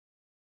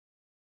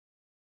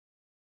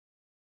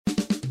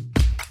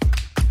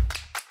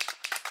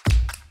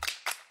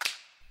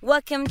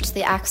Welcome to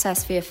the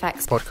Access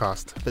VFX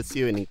podcast,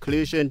 pursuing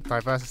inclusion,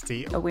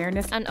 diversity,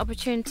 awareness and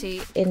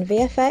opportunity in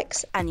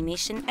VFX,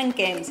 animation and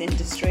games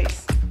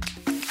industries.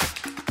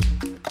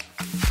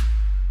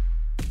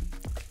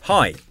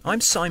 Hi,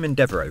 I'm Simon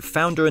Devereaux,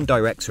 founder and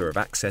director of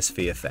Access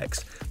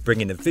VFX,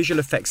 bringing the visual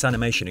effects,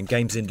 animation and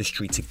games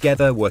industry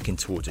together, working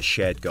towards a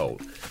shared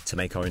goal, to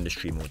make our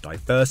industry more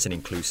diverse and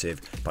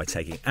inclusive by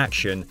taking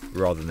action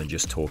rather than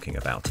just talking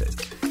about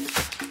it.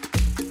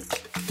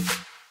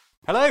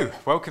 Hello,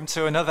 welcome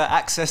to another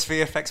Access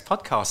VFX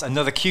podcast,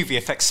 another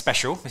QVFX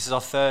special. This is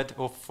our third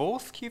or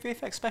fourth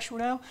QVFX special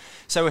now.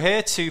 So we're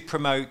here to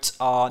promote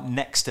our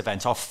next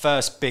event, our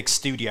first big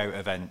studio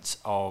event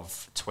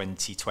of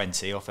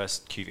 2020, our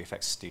first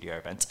QVFX studio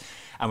event.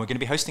 And we're going to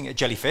be hosting it at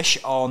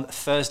Jellyfish on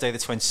Thursday the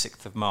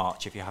 26th of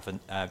March, if you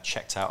haven't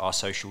checked out our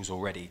socials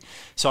already.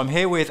 So I'm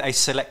here with a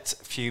select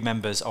few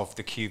members of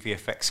the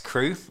QVFX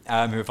crew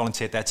who have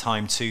volunteered their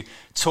time to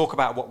talk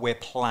about what we're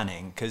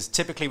planning, because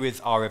typically with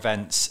our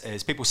events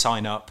is people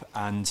sign up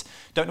and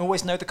don't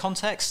always know the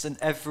context, and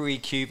every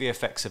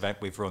QVFX event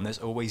we've run, there's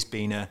always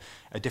been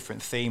a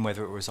different theme,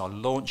 whether it was our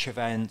launch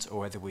event or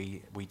whether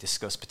we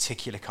discuss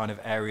particular kind of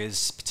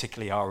areas,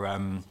 particularly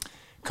our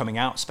coming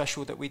out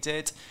special that we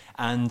did.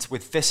 And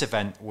with this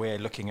event, we're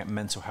looking at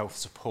mental health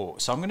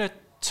support. So I'm going to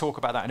talk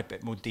about that in a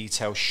bit more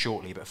detail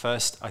shortly. But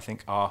first, I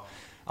think our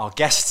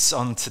guests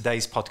on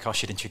today's podcast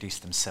should introduce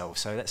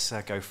themselves. So let's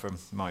go from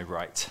my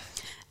right.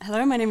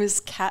 Hello, my name is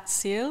Kat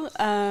Seal.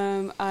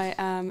 I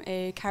am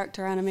a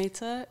character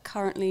animator,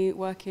 currently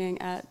working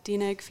at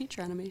DNEG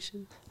Feature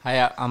Animation.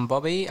 Hi, I'm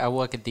Bobby. I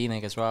work at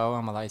DNEG as well.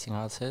 I'm a lighting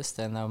artist,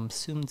 and I'm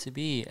soon to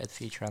be at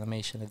Feature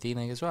Animation at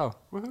DNEG as well.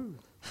 Woohoo!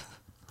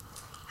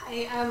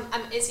 Hi,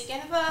 I'm Izzy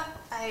Geneva.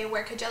 I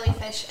work at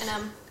Jellyfish and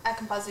I'm a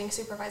compositing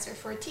supervisor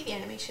for TV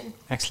animation.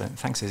 Excellent,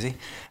 thanks Izzy.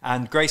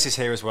 And Grace is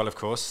here as well, of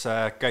course.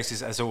 Grace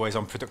is, as always,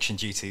 on production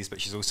duties, but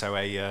she's also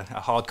a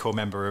hardcore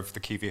member of the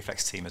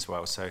QVFX team as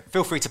well. So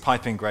feel free to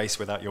pipe in, Grace,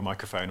 without your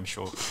microphone. I'm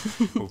sure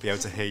we'll be able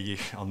to hear you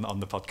on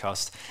the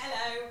podcast.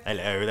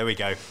 Hello, there we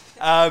go.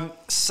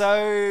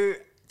 So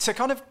to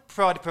kind of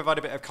provide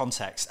a bit of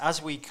context,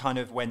 as we kind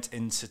of went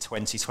into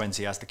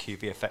 2020 as the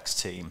QVFX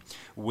team,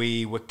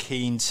 we were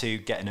keen to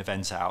get an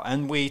event out,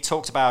 and we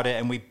talked about it,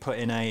 and we put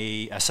in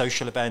a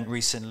social event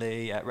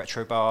recently at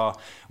Retro Bar,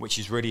 which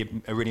is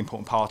really a really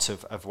important part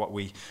of what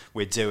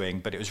we're doing.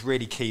 But it was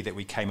really key that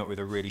we came up with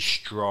a really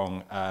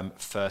strong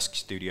first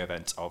studio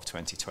event of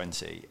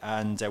 2020,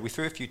 and we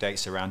threw a few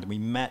dates around, and we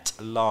met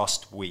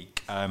last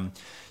week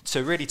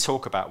to really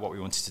talk about what we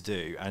wanted to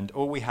do. And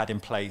all we had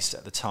in place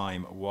at the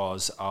time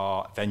was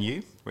our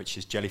venue, which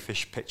is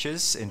Jellyfish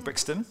Pictures in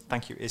Brixton.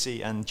 Thank you,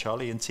 Izzy and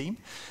Charlie and team.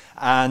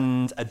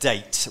 And a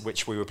date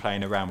which we were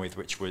playing around with,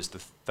 which was the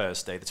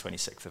Thursday, the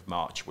 26th of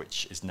March,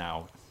 which is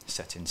now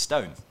set in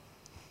stone.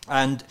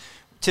 And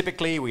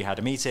typically we had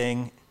a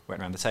meeting,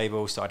 went around the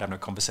table, started having a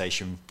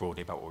conversation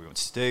broadly about what we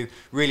wanted to do.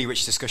 Really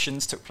rich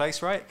discussions took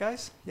place, right,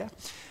 guys? Yeah.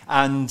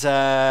 And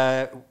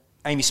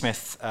Amy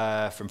Smith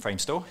from Frame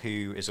Store,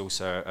 who is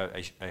also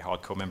a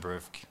hardcore member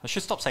of... I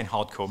should stop saying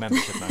hardcore member,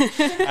 shouldn't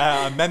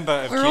I? A member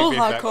of We're all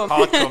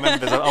hardcore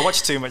members. I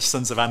watch too much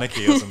Sons of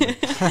Anarchy or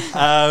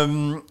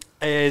something.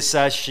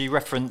 She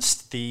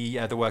referenced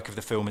the work of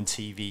the film and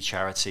TV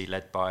charity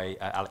led by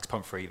Alex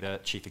Pumphrey,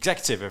 the chief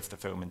executive of the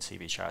film and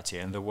TV charity,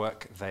 and the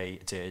work they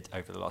did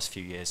over the last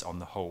few years on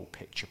the Whole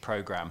Picture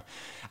programme.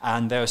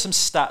 And there are some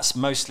stats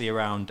mostly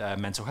around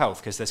mental health,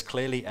 because there's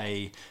clearly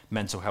a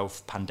mental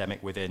health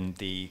pandemic within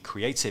the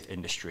creative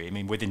industry. I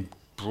mean, within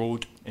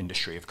broad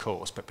industry, of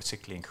course, but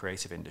particularly in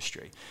creative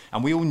industry.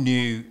 And we all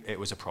knew it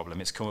was a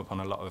problem. It's come up on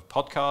a lot of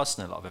podcasts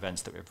and a lot of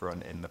events that we've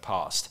run in the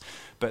past.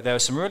 But there are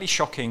some really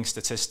shocking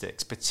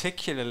statistics,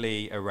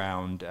 particularly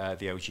around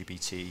the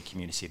LGBT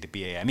community, the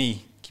BAME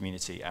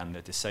community, and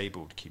the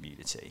disabled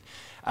community.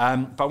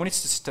 But I wanted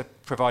to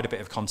provide a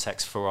bit of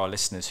context for our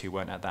listeners who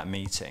weren't at that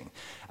meeting.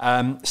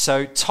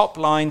 So top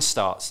line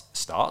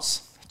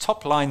statistics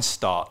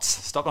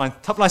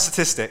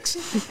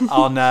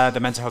on the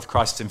mental health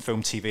crisis in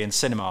film, TV and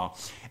cinema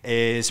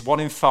is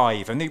 1 in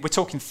 5, and we're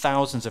talking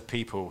thousands of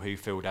people who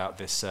filled out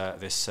this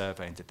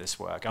survey and did this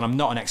work. And I'm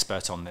not an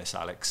expert on this,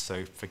 Alex,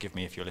 so forgive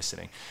me if you're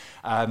listening.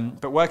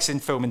 But works in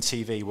film and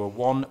TV were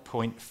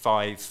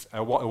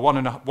 1.5, one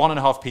and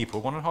a half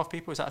people. 1.5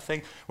 people, is that a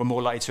thing? Were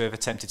more likely to have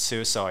attempted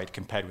suicide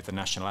compared with the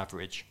national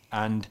average.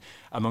 And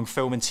among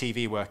film and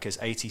TV workers,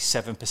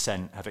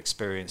 87% have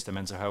experienced a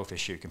mental health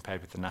issue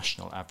compared with the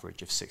national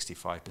average of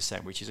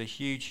 65%, which is a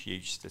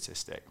huge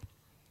statistic.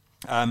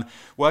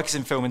 Workers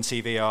in film and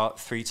TV are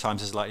 3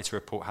 times as likely to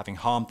report having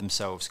harmed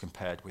themselves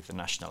compared with the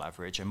national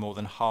average, and more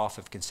than half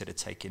have considered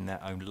taking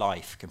their own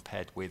life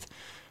compared with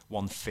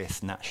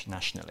 1/5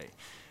 nationally.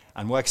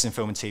 And workers in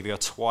film and TV are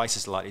twice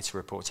as likely to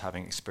report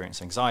having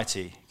experienced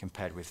anxiety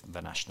compared with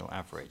the national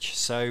average.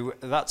 So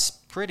that's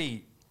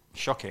pretty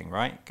shocking,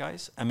 right,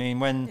 guys? I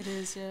mean, It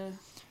is, yeah.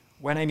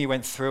 When Amy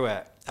went through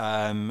it,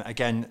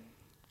 again,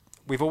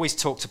 we've always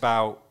talked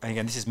about, and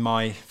again, this is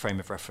my frame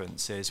of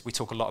reference, is we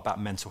talk a lot about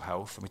mental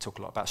health and we talk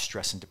a lot about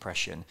stress and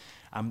depression.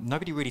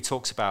 Nobody really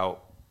talks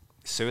about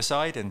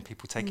suicide and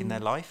people taking their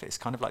life. It's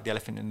kind of like the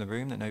elephant in the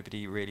room that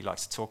nobody really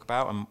likes to talk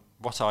about. And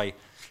what I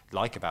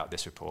like about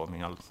this report, I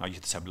mean, I use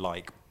the term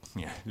like,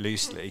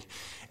 loosely,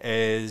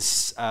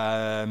 is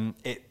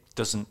it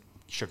doesn't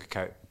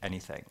sugarcoat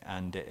anything,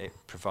 and it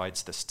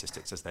provides the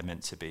statistics as they're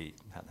meant to be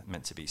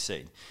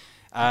seen.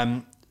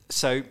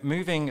 So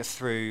moving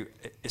through,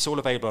 it's all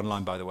available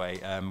online, by the way.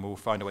 We'll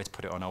find a way to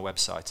put it on our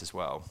website as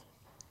well.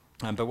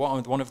 But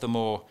one of the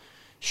more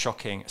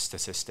shocking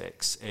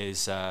statistics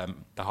is the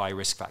high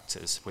risk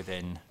factors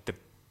within the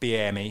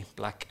BAME,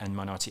 Black and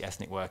Minority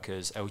Ethnic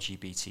Workers,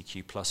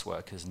 LGBTQ plus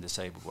workers and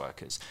disabled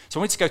workers. So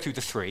I wanted to go through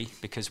the three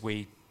because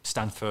we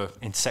stand for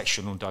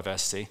intersectional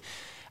diversity.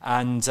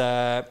 And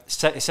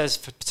it says,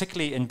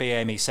 particularly in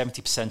BAME,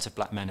 70% of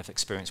black men have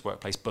experienced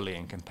workplace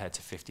bullying compared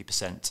to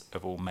 50%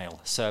 of all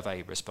male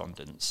survey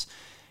respondents.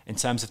 In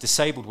terms of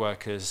disabled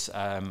workers,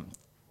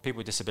 people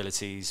with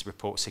disabilities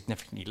report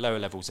significantly lower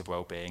levels of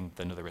well-being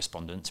than other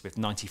respondents, with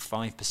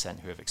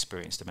 95% who have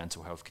experienced a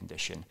mental health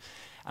condition.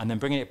 And then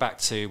bringing it back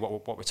to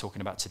what we're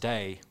talking about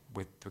today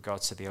with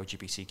regards to the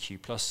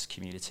LGBTQ plus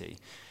community,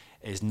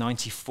 is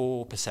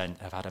 94%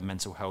 have had a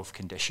mental health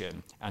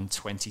condition and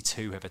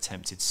 22 have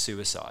attempted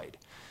suicide.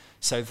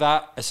 So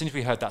that, as soon as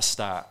we heard that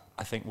stat,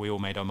 I think we all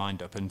made our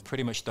mind up, and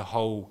pretty much the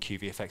whole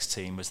QVFX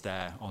team was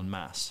there en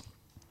masse.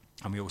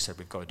 And we all said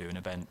we've got to do an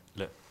event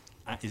that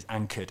is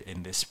anchored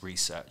in this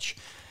research.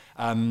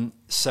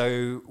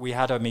 So we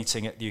had a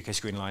meeting at the UK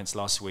Screen Alliance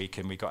last week,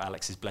 and we got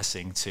Alex's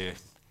blessing to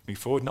move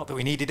forward. Not that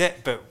we needed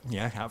it, but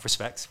out of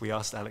respect, we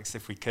asked Alex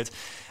if we could.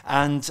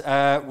 And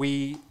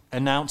we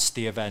announced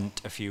the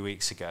event a few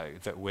weeks ago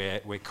that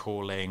we're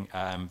calling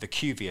the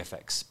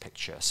QVFX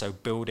picture, so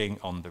building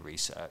on the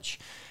research,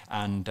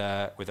 and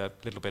with a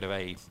little bit of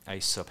a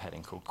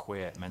subheading called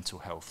Queer Mental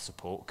Health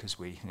Support, because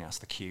that's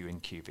the Q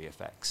in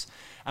QVFX.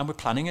 And we're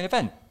planning an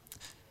event.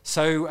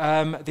 So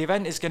the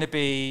event is going to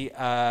be,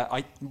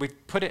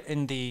 we've put it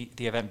in the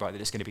Eventbrite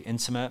that it's going to be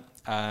intimate,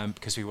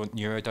 because we want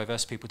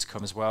neurodiverse people to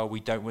come as well. We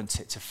don't want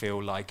it to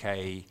feel like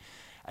a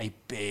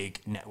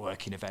big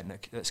networking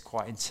event that's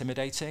quite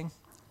intimidating.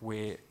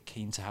 We're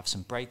keen to have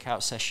some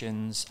breakout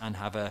sessions and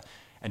have an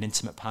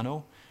intimate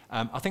panel.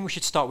 I think we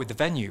should start with the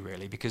venue,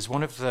 really, because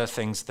one of the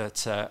things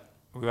that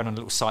we went on a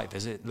little site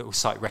visit, little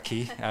site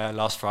recce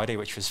last Friday,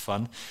 which was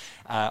fun.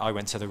 I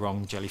went to the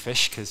wrong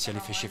jellyfish, because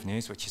jellyfish have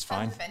news, which is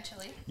fine.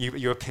 Eventually.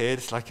 You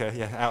appeared like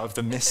out of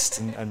the mist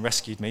and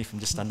rescued me from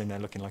just standing there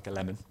looking like a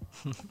lemon.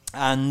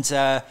 And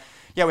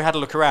we had a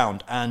look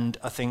around, and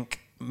I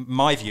think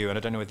my view, and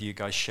I don't know whether you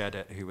guys shared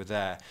it who were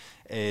there,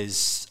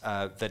 is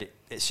that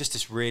it's just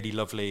this really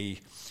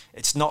lovely,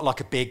 it's not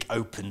like a big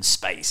open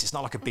space, it's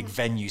not like a big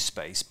venue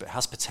space, but it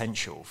has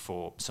potential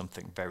for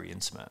something very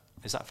intimate.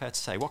 Is that fair to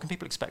say? What can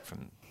people expect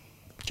from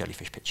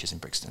Jellyfish Pictures in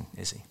Brixton,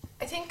 Izzy?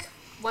 I think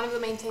one of the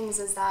main things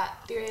is that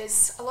there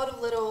is a lot of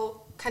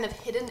little kind of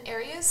hidden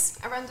areas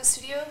around the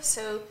studio.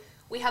 So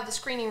we have the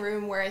screening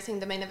room where I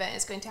think the main event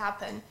is going to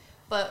happen.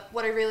 But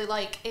what I really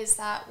like is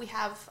that we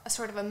have a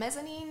sort of a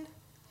mezzanine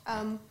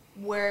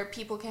where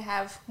people can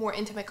have more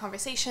intimate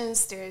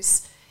conversations.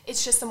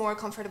 It's just a more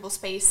comfortable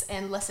space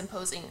and less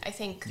imposing. I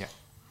think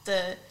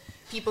the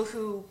people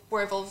who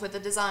were involved with the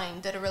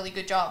design did a really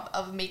good job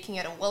of making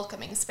it a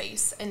welcoming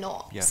space and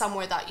not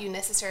somewhere that you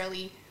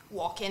necessarily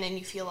walk in and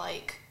you feel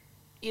like,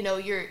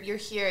 you're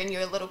here and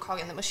you're a little cog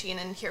in the machine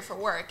and here for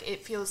work.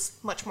 It feels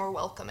much more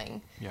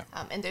welcoming,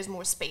 and there's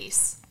more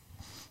space.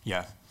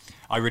 Yeah.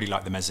 I really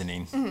like the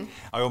mezzanine. Mm-hmm.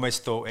 I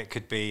almost thought it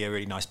could be a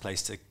really nice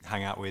place to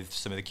hang out with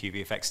some of the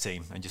QVFX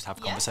team and just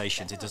have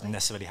conversations. Definitely. It doesn't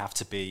necessarily have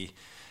to be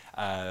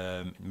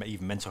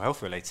even mental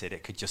health related.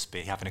 It could just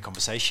be having a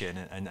conversation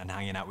and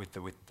hanging out with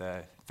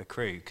the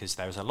crew, because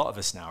there's a lot of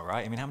us now,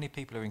 right? I mean, how many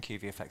people are in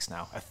QVFX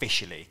now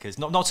officially? Because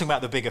not talking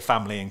about the bigger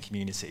family and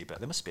community, but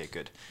there must be a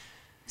good.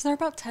 Is there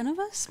about 10 of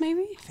us,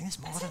 maybe? I think there's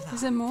more than that.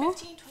 Is there more?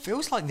 15, 20.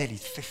 Feels like nearly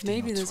 15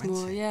 Maybe or there's 20.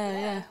 more,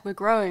 yeah. We're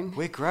growing.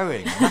 We're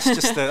growing. And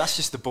that's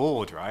just the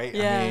board, right?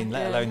 Yeah, I mean,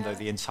 let alone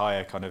the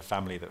entire kind of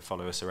family that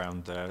follow us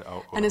around.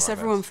 All and it's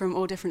everyone events. from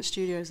all different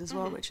studios as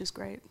well, which is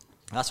great.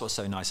 That's what's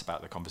so nice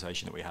about the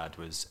conversation that we had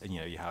was,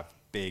 you have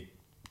big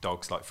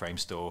dogs like Frame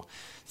Store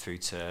through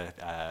to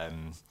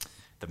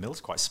the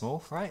mill's quite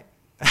small, right?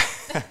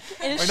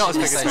 We're not as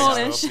big as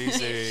smallish.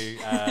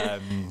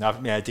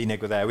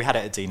 DNEG were there. We had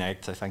it at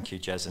DNEG, so thank you,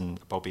 Jez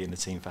and Bobby and the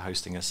team for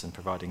hosting us and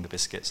providing the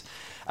biscuits.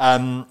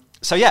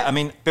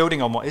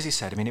 Building on what Izzy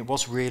said, it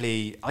was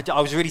really,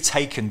 I was really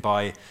taken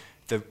by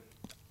the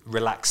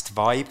relaxed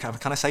vibe.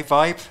 Can I say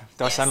vibe?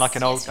 Do I sound like a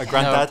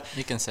granddad? No,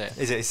 you can say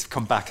it. It's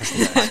come back,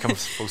 hasn't it? It's come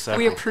full circle.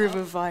 We approve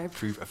of vibe.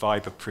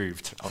 Vibe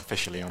approved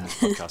officially on this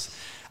podcast.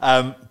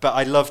 But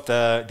I love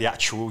the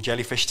actual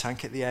jellyfish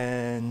tank at the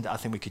end. I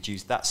think we could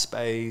use that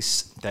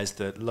space. There's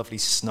the lovely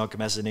snug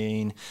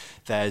mezzanine.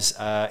 There's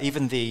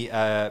even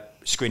the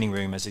screening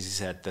room, as Izzy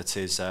said, that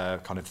is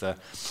kind of the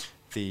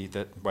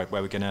where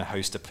we're going to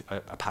host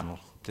a panel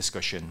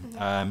discussion.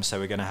 So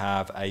we're going to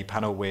have a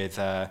panel with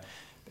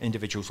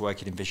individuals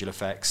working in visual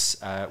effects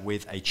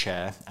with a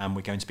chair, and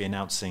we're going to be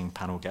announcing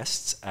panel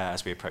guests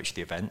as we approach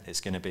the event.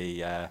 It's going to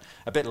be a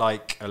bit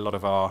like a lot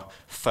of our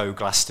faux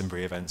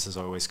Glastonbury events, as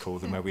I always call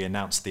them, where we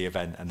announce the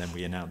event and then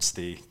we announce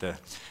the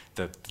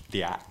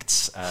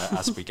acts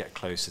as we get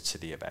closer to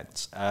the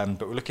event.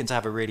 But we're looking to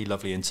have a really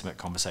lovely, intimate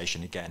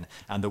conversation again.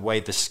 And the way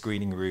the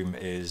screening room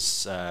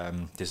is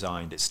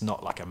designed, it's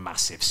not like a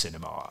massive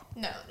cinema.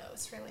 No,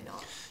 it's really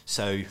not.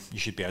 So you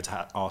should be able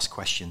to ask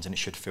questions, and it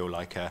should feel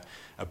like a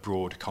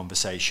broad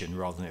conversation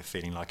rather than it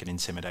feeling like an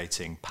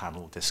intimidating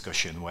panel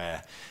discussion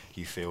where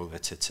you feel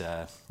that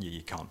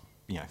you can't,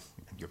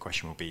 your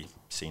question will be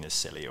seen as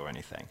silly or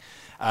anything.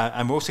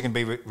 And we're also going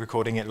to be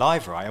recording it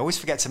live, right? I always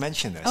forget to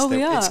mention this. Oh,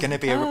 we are? It's going to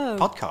be a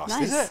podcast,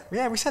 nice. is it?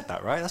 Yeah, we said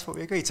that, right? That's what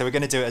we agreed. So we're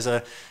going to do it as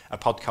a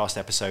podcast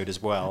episode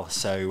as well.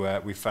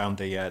 So we found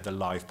the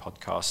live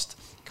podcast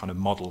kind of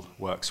model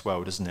works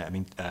well, doesn't it? I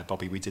mean,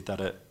 Bobby, we did that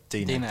at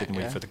DNEG, didn't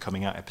we, for the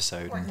coming out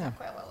episode? Worked out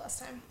quite well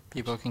last time.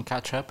 People can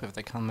catch up if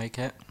they can't make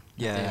it.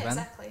 Yeah, at the event.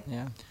 Exactly.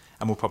 Yeah.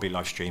 And we'll probably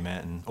live stream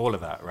it and all of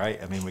that,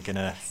 right? I mean, we're going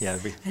to, I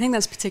think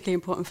that's particularly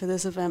important for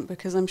this event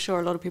because I'm sure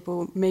a lot of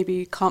people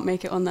maybe can't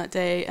make it on that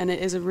day, and it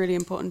is a really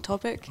important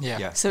topic.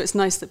 Yeah. So it's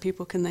nice that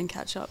people can then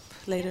catch up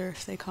later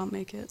if they can't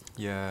make it.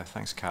 Yeah,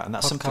 thanks, Kat. And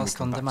that's something we Podcast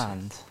come on back to.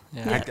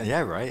 demand.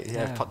 Yeah, right.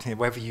 Yeah,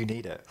 wherever you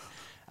need it.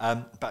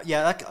 But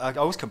yeah, I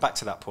always come back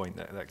to that point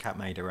that Kat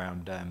made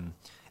around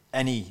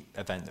any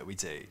event that we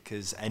do,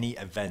 because any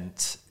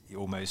event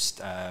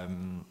almost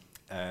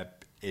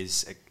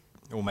is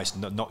almost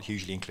not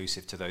hugely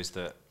inclusive to those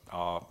that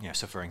are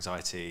suffer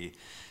anxiety,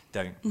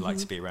 don't like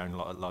to be around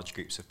large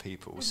groups of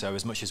people. So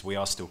as much as we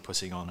are still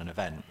putting on an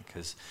event,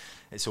 because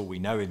it's all we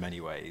know in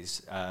many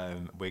ways,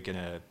 we're going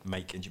to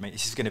make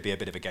this is going to be a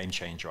bit of a game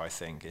changer, I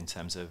think, in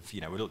terms of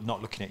we're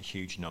not looking at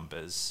huge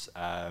numbers.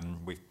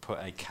 We've put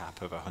a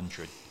cap of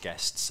 100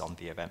 guests on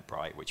the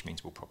Eventbrite, which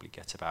means we'll probably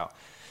get about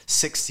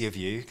 60 of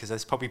you, because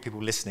there's probably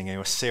people listening who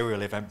are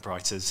serial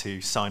Eventbriters who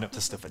sign up to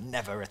stuff and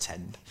never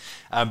attend.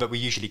 But we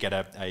usually get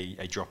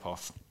a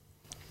drop-off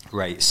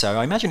rate. So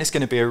I imagine it's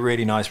going to be a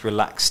really nice,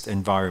 relaxed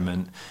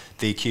environment.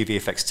 The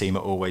QVFX team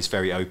are always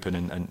very open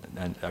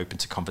and open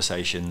to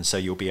conversation, so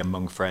you'll be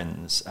among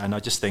friends. And I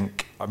just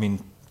think,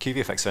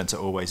 QVFX events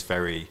are always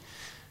very...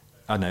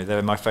 I know,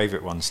 they're my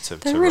favourite ones to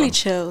They're really run.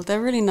 chill,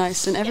 they're really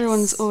nice, and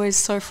everyone's always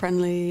so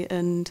friendly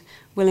and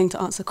willing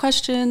to answer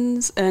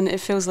questions, and it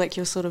feels like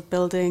you're sort of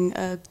building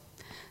a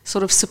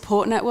sort of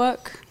support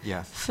network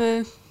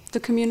for the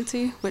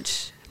community,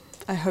 which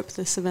I hope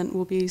this event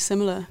will be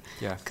similar.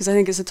 Yeah. Because I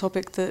think it's a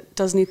topic that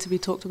does need to be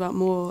talked about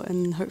more,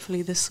 and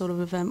hopefully this sort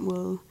of event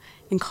will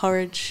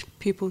encourage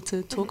people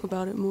to talk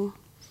about it more.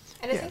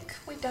 And I think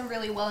we've done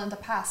really well in the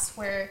past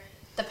where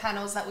the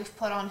panels that we've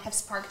put on have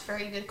sparked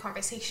very good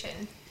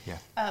conversation.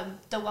 Yeah.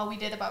 The one we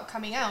did about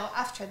coming out,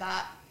 after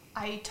that,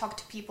 I talked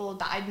to people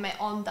that I'd met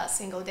on that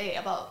single day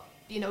about,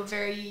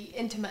 very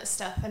intimate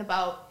stuff and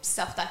about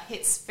stuff that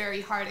hits very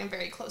hard and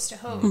very close to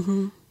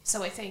home.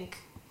 So I think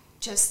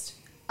just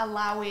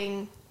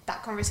allowing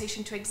that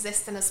conversation to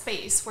exist in a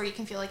space where you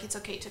can feel like it's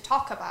okay to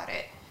talk about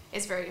it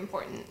is very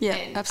important. Yeah,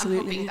 and absolutely.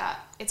 I'm hoping that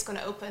it's going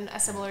to open a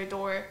similar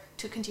door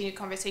to continued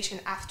conversation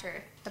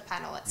after the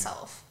panel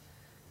itself.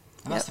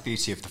 And that's the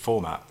beauty of the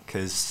format,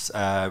 because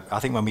I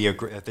think when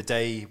the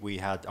day we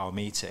had our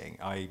meeting,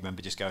 I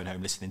remember just going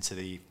home listening to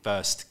the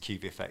first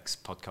QVFX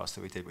podcast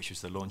that we did, which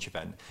was the launch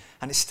event,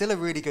 and it's still a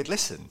really good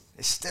listen.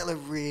 It's still a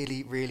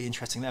really, really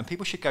interesting, and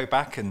people should go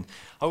back. And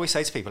I always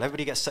say to people,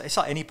 it's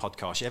like any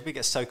podcast, everybody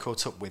gets so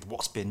caught up with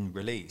what's been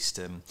released.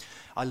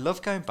 I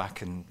love going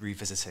back and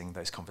revisiting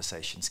those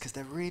conversations because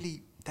they're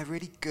really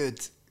good,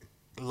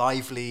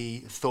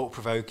 lively,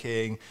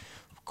 thought-provoking,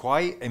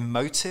 quite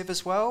emotive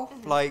as well.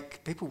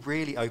 Like, people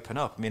really open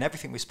up. I mean,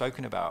 everything we've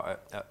spoken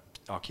about at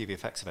our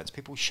QVFX events,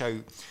 people show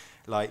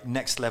like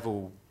next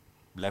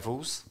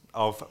levels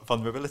of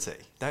vulnerability.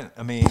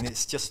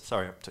 It's just,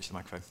 sorry, I touched the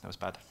microphone. That was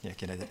bad. Yeah, you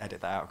can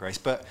edit that out, Grace.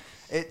 But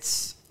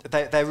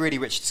they're really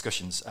rich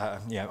discussions.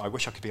 I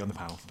wish I could be on the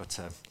panel, but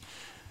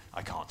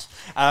I can't.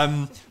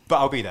 But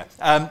I'll be there.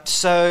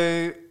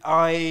 So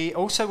I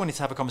also wanted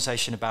to have a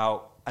conversation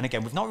about, and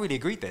again, we've not really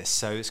agreed this,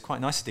 so it's quite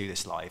nice to do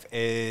this live,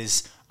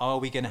 are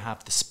we going to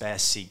have the spare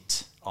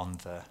seat on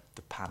the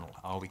panel?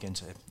 Are we going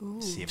to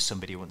see if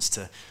somebody wants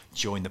to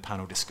join the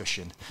panel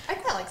discussion? I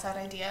quite like that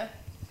idea.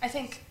 I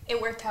think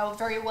it worked out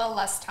very well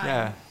last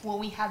time when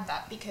we had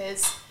that,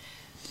 because,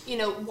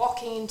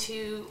 walking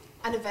into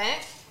an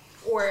event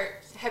or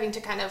having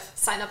to kind of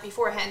sign up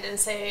beforehand and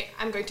say,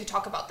 I'm going to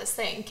talk about this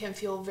thing, can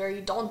feel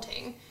very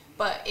daunting.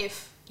 But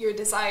if your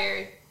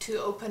desire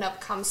to open up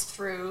comes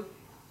through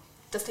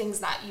the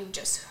things that you've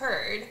just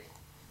heard,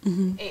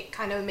 it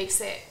kind of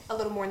makes it a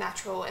little more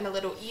natural and a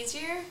little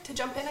easier to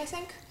jump in, I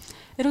think.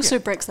 It also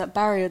breaks that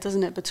barrier,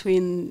 doesn't it,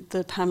 between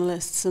the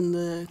panelists and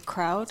the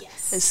crowd?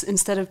 Yes. It's,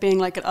 instead of being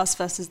like at us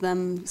versus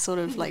them, sort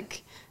of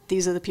like,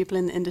 these are the people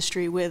in the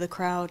industry, we're the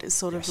crowd, it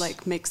sort of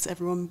like makes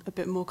everyone a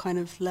bit more kind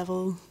of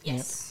level,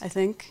 Yes. I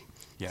think.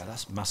 Yeah,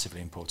 that's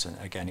massively important.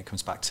 Again, it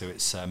comes back to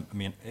it's. I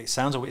mean, it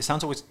sounds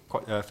always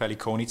quite fairly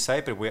corny to say,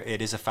 but it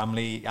is a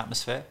family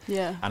atmosphere.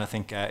 Yeah. And I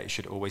think it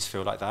should always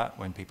feel like that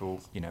when people,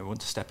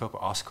 want to step up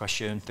or ask a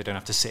question. They don't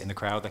have to sit in the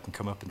crowd. They can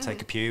come up and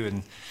take a pew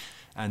and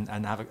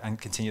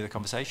continue the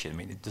conversation. I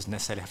mean, it doesn't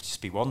necessarily have to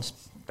just be one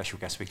special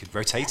guest. We could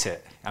rotate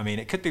it. I mean,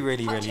 it could be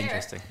really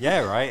interesting. Yeah,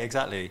 right.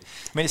 Exactly.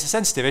 I mean, it's a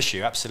sensitive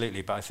issue,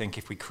 absolutely. But I think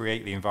if we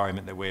create the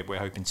environment that we're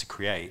hoping to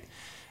create.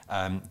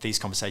 These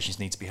conversations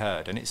need to be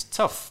heard, and it's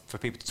tough for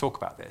people to talk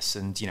about this.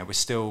 And we're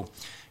still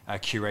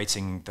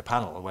curating the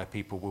panel where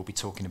people will be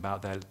talking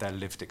about their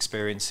lived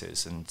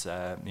experiences, and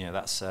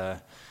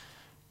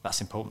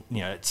that's important.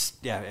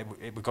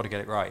 We've got to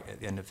get it right at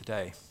the end of the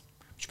day.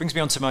 Which brings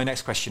me on to my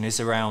next question: is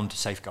around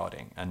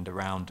safeguarding and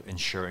around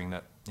ensuring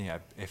that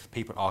if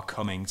people are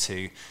coming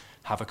to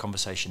have a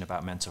conversation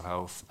about mental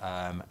health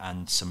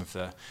and some of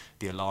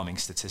the alarming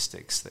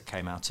statistics that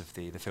came out of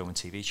the Film and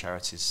TV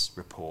Charities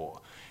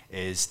report,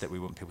 is that we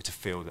want people to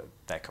feel that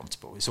they're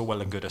comfortable. It's all well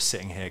and good us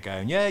sitting here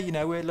going,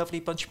 we're a lovely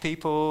bunch of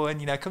people, and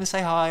come and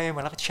say hi, and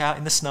we'll have a chat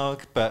in the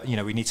snug. But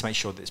we need to make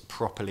sure that it's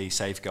properly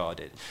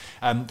safeguarded.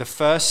 The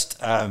first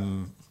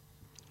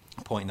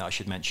point that I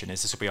should mention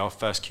is this will be our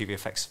first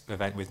QVFX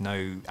event with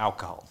no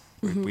alcohol.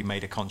 Mm-hmm. We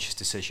made a conscious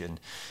decision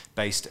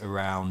based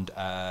around,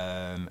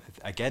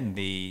 again,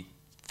 the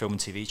Film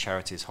and TV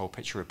Charities whole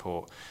picture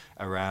report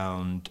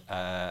around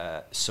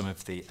some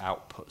of the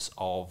outputs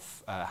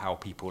of how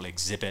people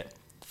exhibit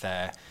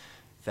their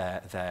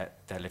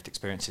lived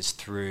experiences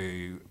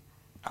through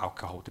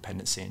alcohol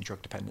dependency and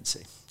drug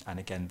dependency. And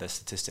again, the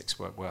statistics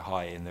were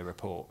high in the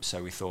report,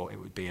 so we thought it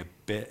would be a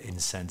bit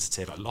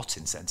insensitive, a lot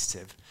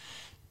insensitive.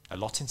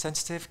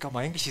 God,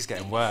 my English is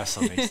getting worse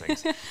on these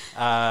things.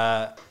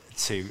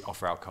 To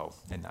offer alcohol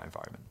in that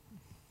environment.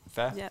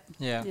 Fair?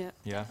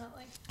 Yeah.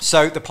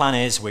 So the plan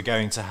is we're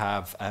going to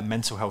have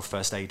mental health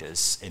first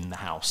aiders in the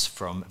house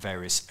from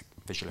various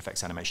visual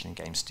effects animation and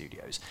game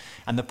studios.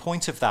 And the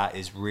point of that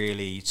is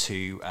really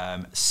to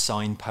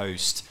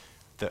signpost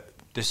that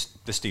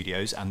the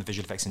studios and the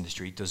visual effects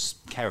industry does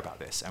care about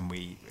this. And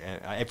we,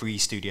 every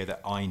studio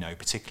that I know,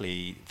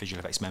 particularly visual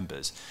effects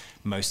members,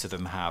 most of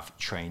them have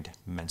trained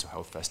mental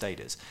health first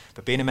aiders.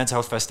 But being a mental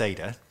health first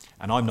aider,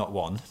 and I'm not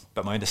one,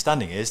 but my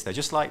understanding is they're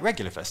just like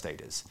regular first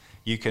aiders.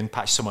 You can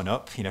patch someone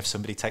up, if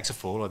somebody takes a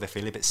fall or they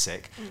feel a bit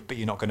sick, but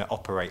you're not going to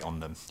operate on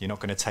them. You're not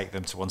going to take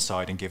them to one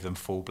side and give them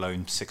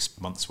full-blown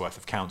 6 months worth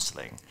of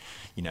counselling.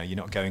 You're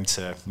not going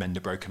to mend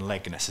a broken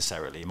leg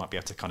necessarily. You might be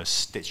able to kind of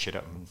stitch it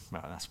up.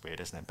 Well, that's weird,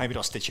 isn't it? Maybe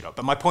not stitch it up.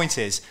 But my point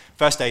is,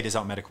 first aiders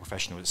aren't medical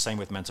professionals. The same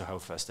with mental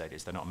health first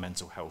aiders. They're not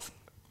mental health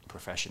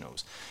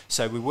professionals.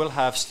 So we will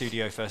have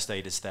studio first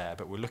aiders there,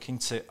 but we're looking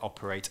to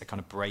operate a kind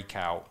of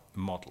breakout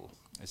model.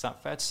 Is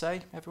that fair to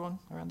say, everyone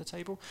around the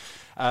table?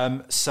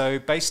 So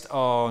based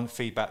on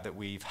feedback that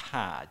we've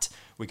had,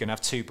 we're going to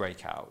have 2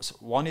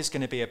 breakouts. One is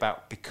going to be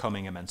about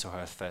becoming a mental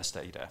health first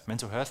aider.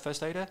 Mental health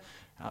first aider?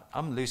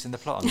 I'm losing the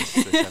plot on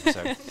this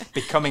episode.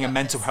 Becoming a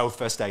mental health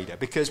first aider.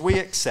 Because we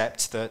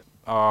accept that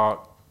our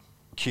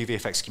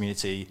QVFX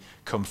community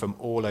come from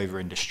all over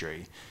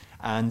industry.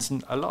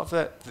 And a lot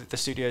of the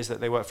studios that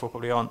they work for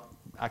probably aren't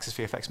Access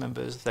VFX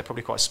members. They're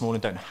probably quite small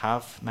and don't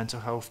have mental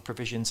health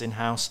provisions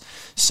in-house.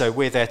 So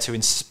we're there to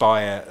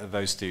inspire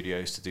those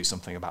studios to do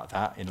something about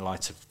that in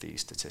light of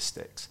these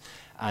statistics.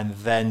 And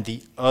then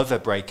the other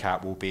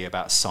breakout will be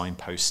about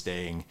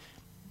signposting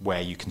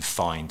where you can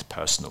find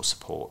personal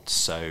support.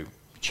 So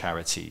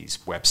charities,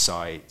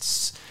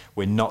 websites.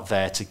 We're not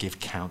there to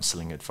give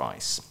counselling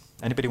advice.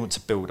 Anybody want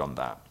to build on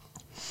that?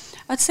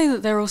 I'd say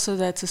that they're also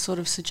there to sort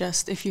of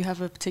suggest if you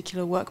have a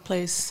particular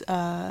workplace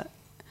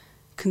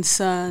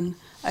concern.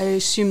 I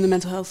assume the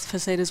mental health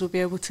first aiders will be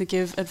able to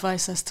give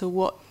advice as to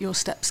what your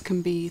steps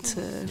can be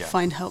to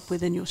find help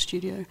within your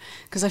studio.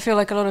 Because I feel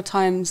like a lot of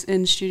times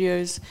in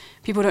studios,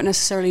 people don't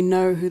necessarily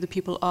know who the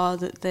people are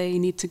that they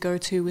need to go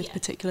to with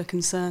particular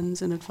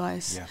concerns and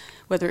advice,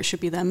 whether it should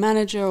be their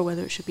manager or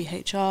whether it should be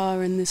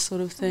HR and this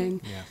sort of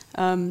thing.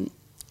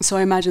 So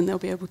I imagine they'll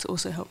be able to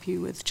also help you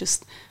with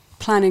just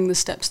planning the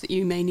steps that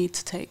you may need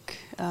to take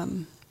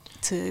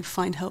to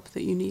find help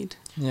that you need.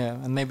 Yeah,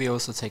 and maybe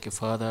also take it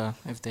further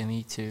if they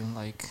need to,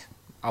 like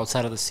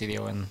outside of the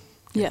studio and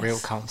get real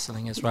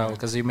counselling as well,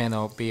 because you may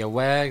not be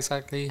aware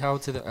exactly how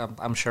to.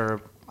 I'm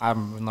sure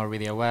I'm not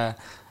really aware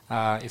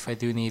if I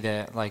do need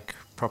like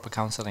proper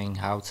counselling,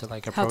 how to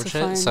like approach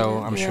it. So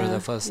I'm sure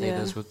the first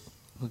aiders would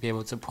be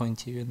able to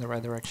point you in the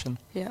right direction.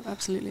 Yeah,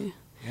 absolutely.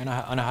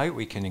 Yeah, and I hope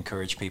we can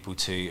encourage people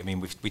to. I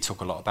mean, we talk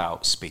a lot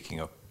about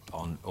speaking up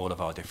on all of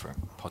our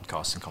different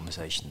podcasts and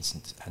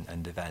conversations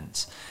and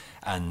events.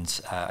 And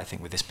I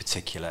think with this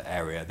particular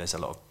area, there's a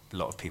lot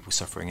of people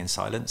suffering in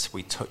silence.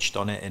 We touched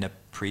on it in a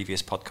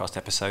previous podcast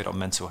episode on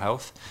mental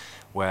health,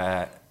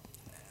 where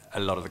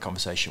a lot of the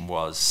conversation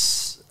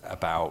was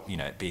about,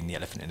 it being the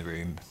elephant in the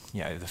room,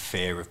 the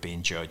fear of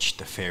being judged,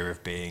 the fear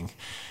of being,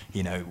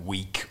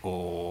 weak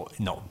or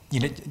not.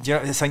 I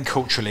think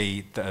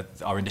culturally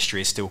our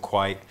industry is still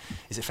quite,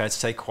 is it fair to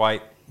say,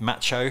 quite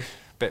macho?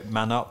 bit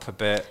man up, a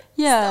bit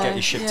get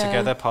your shit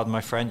together, pardon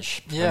my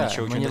French. Yeah,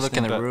 when you look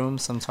in a room,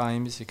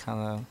 sometimes you kind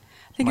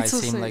of might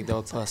seem like the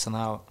odd person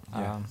out.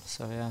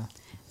 So yeah.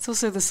 It's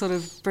also the sort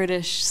of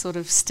British sort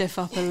of stiff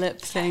upper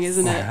lip thing,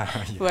 isn't it?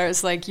 Where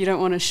it's like you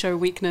don't want to show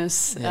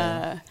weakness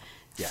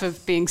for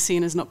being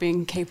seen as not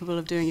being capable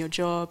of doing your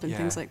job and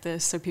things like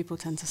this. So people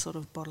tend to sort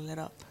of bottle it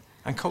up.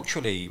 And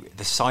culturally,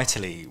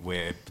 societally,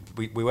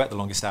 we work the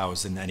longest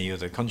hours in any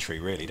other country,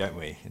 really, don't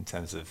we? In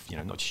terms of,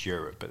 not just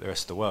Europe, but the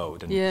rest of the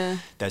world. And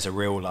there's a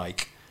real,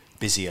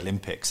 busy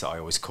Olympics, I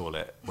always call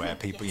it, where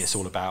people, it's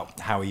all about,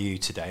 how are you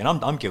today? And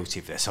I'm guilty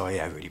of this. Oh,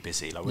 yeah, really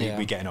busy.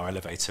 We get in our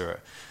elevator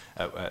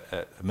at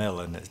a mill,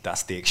 and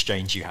that's the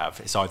exchange you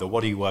have. It's either,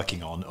 what are you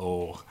working on,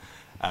 or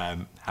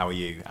how are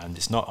you? And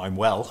it's not, I'm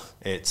well,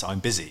 it's, I'm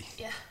busy.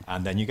 Yeah.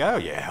 And then you go,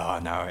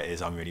 no, it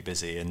is, I'm really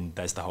busy. And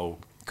there's the whole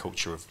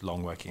culture of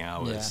long working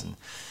hours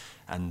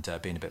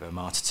and being a bit of a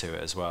martyr to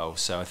it as well.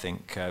 So I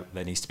think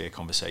there needs to be a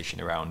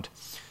conversation around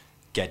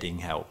getting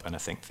help, and I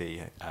think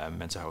the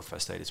mental health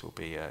first aiders will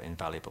be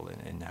invaluable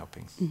in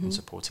helping and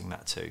supporting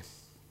that too.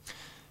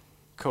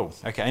 Cool.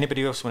 Okay,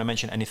 anybody else want to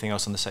mention anything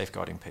else on the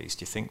safeguarding piece?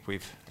 Do you think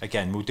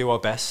we'll do our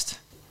best?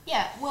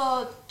 Yeah,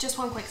 well, just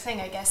one quick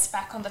thing, I guess,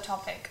 back on the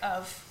topic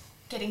of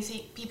getting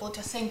people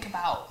to think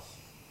about,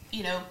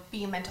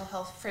 being mental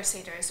health first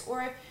aiders,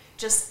 or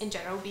just in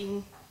general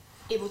being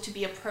able to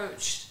be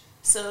approached.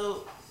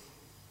 So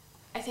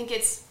I think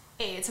it's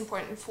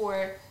important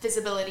for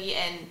visibility,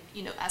 and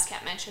as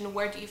Kat mentioned,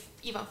 where do you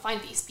even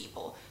find these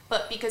people?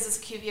 But because it's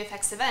a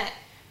QVFX event,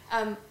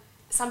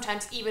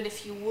 sometimes even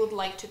if you would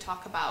like to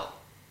talk about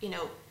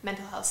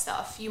mental health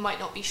stuff, you might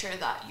not be sure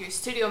that your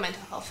studio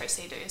mental health first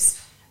aiders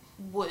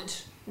would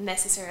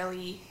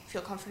necessarily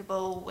feel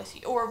comfortable with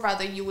you, or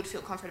rather you would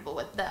feel comfortable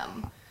with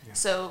them.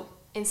 So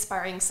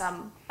inspiring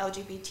some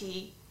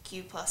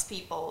LGBTQ plus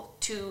people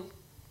to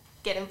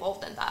get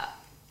involved in that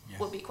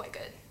would be quite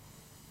good.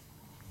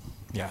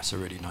 Yeah, it's a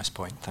really nice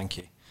point. Thank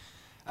you.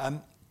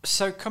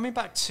 So coming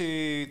back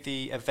to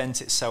the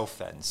event itself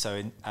then,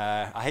 so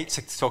I hate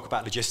to talk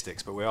about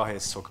logistics, but we are here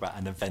to talk about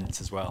an event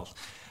as well.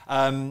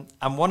 And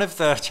one of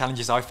the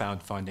challenges I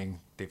found finding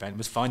the event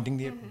was finding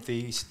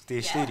the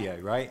studio,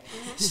 right?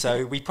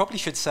 So we probably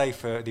should say,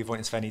 for the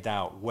avoidance of any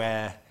doubt,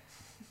 where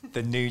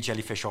the new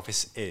Jellyfish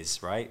office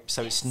is, right?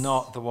 So it's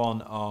not the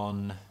one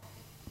on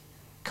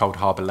Cold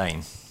Harbour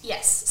Lane.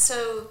 Yes,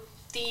 so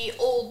the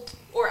old,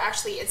 or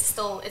actually it's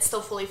still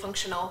fully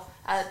functional.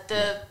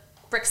 The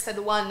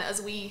Brixton one,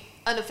 as we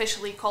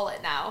unofficially call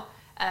it now,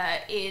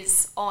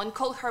 is on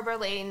Cold Harbour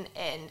Lane,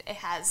 and it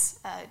has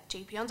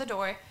JP on the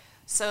door.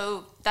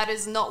 So that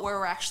is not where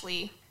we're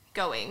actually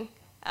going.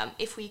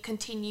 If we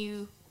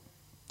continue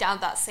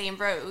down that same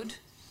road,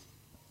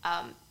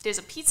 there's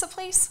a pizza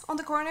place on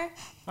the corner.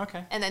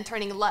 Okay. And then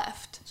turning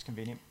left. It's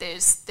convenient.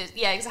 There's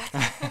yeah, exactly.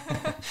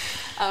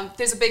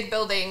 There's a big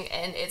building,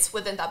 and it's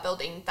within that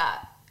building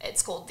that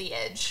it's called The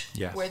Edge,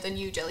 where the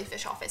new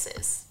Jellyfish office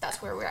is.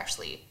 That's where we're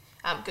actually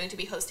going to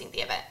be hosting the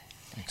event.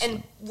 Excellent.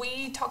 And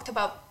we talked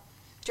about,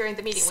 during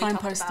the meeting, we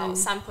talked about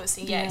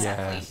signposting. Yeah,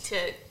 exactly.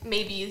 To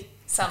maybe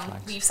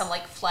leave some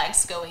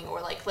flags going,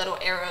 or little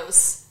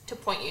arrows to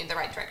point you in the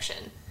right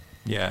direction.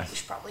 Yeah, we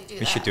should probably do that.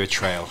 We should do a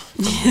trail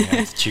from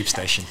the tube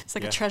station. It's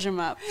like a treasure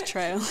map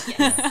trail.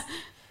 Yes.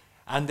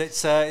 And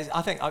it's,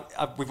 I think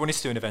we've wanted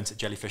to do an event at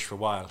Jellyfish for a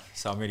while,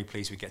 so I'm really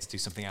pleased we get to do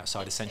something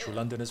outside of central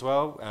London as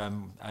well.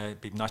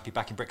 It'd be nice to be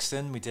back in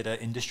Brixton. We did an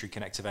Industry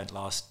Connect event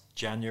last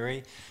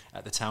January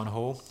at the Town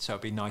Hall, so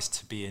it'd be nice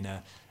to be in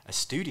a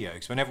studio,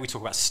 because whenever we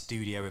talk about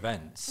studio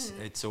events,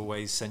 it's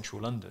always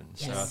central London.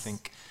 Yes. So I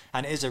think,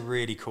 and it is a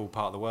really cool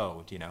part of the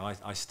world.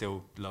 I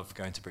still love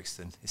going to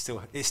Brixton.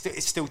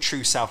 It's still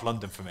true South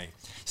London for me.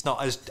 It's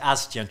not as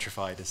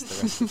gentrified as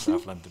the rest of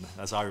South London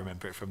as I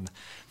remember it from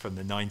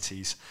the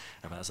 90s.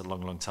 That was a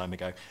long time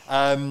ago.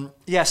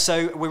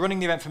 So we're running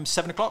the event from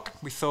 7 o'clock.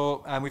 We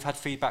thought, we've had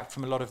feedback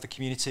from a lot of the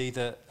community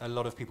that a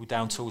lot of people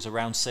down tools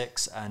around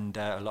 6, and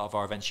a lot of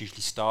our events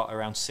usually start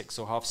around 6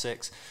 or half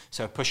 6.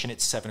 So pushing it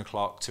to 7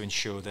 o'clock to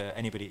ensure that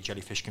anybody at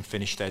Jellyfish can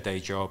finish their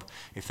day job.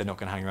 If they're not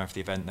going to hang around for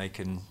the event, they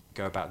can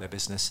go about their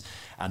business,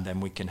 and then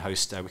we can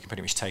host. We can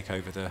pretty much take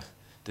over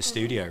the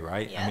studio,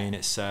 right? Yeah. I mean,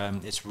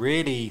 it's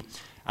really,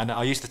 and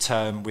I use the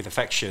term with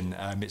affection.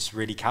 It's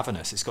really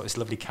cavernous. It's got this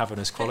lovely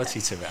cavernous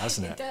quality to it,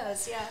 hasn't it? It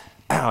does, yeah.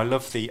 I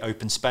love the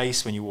open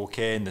space when you walk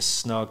in, the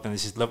snug, and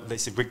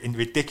this a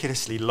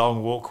ridiculously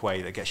long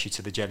walkway that gets you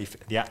to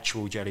the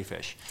actual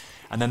Jellyfish.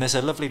 And then there's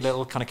a lovely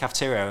little kind of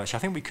cafeteria, which I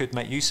think we could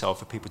make use of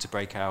for people to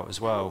break out as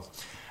well.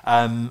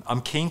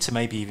 I'm keen to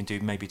maybe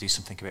do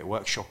something a bit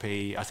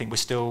workshop-y. I think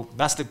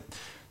that's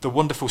the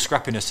wonderful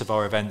scrappiness of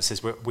our events,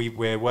 is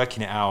we're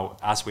working it out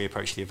as we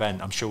approach the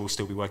event. I'm sure we'll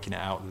still be working it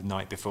out the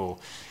night before.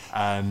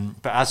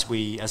 But as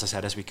we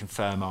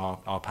confirm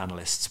our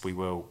panelists, we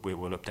will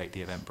update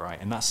the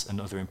Eventbrite. And that's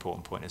another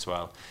important point as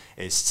well,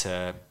 is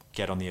to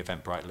get on the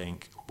Eventbrite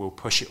link. We'll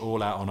push it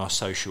all out on our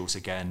socials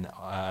again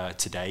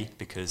today,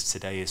 because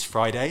today is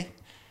Friday.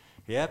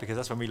 Yeah, because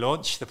that's when we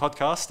launch the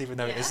podcast, even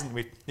though it isn't.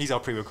 These are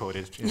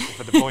pre-recorded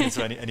for the avoidance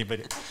of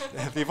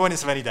the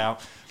avoidance of any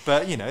doubt.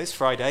 But it's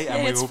Friday,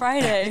 and it's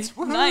Friday. It's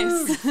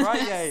nice.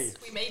 Friday. Yes,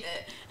 we made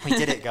it. We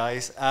did it,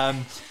 guys.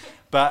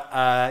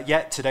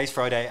 Today's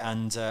Friday,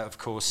 and of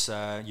course,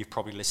 you're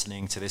probably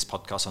listening to this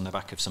podcast on the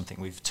back of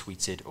something we've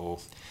tweeted or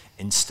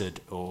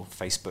Insta'd or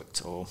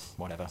Facebooked or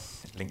whatever,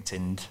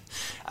 LinkedIned.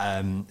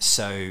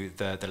 So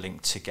the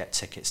link to get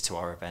tickets to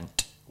our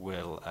event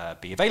will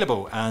be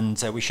available,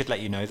 and we should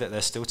let you know that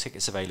there's still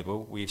tickets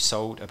available. We've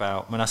sold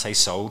about, when I say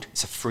sold,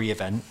 it's a free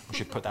event. We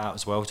should put that out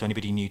as well to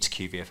anybody new to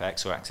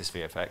QVFX or Access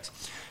VFX.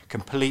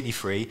 Completely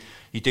free.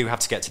 You do have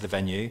to get to the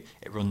venue.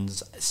 It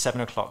runs 7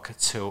 o'clock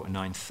till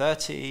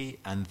 9:30,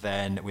 and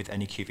then with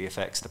any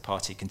QVFX, the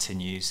party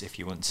continues if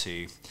you want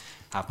to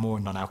have more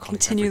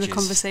non-alcoholic continue beverages. the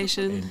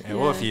conversation.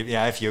 Or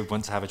if you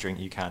want to have a drink,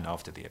 you can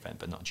after the event,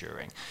 but not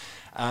during.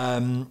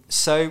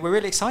 So we're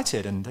really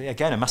excited, and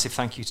again, a massive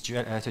thank you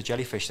to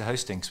Jellyfish for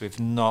hosting, because we've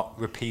not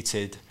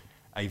repeated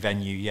a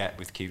venue yet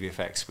with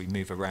QVFX. We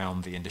move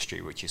around the industry,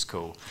 which is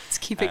cool. Let's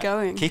keep it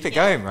going. Keep it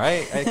going,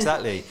 right?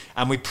 Exactly.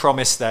 And we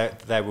promise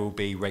that there will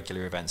be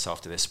regular events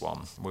after this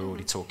one. We're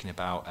already talking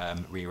about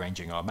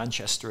rearranging our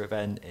Manchester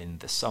event in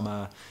the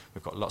summer.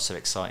 We've got lots of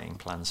exciting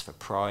plans for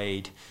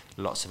Pride,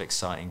 lots of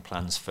exciting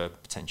plans for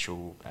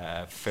potential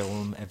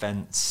film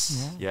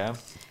events. Yeah?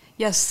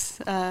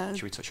 Yes.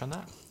 Should we touch on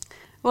that?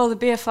 Well, the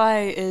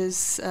BFI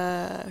is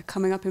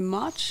coming up in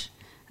March.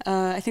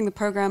 I think the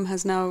program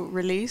has now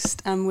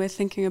released, and we're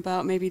thinking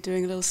about maybe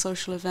doing a little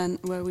social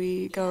event where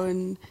we go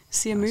and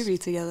see a movie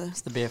together.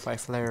 It's the BFI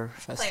Flair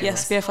Festival.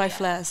 Yes, BFI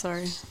Flair,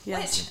 sorry.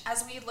 Yes. Which,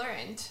 as we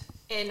learned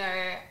in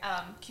our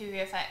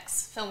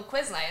QVFX film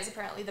quiz night, is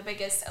apparently the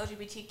biggest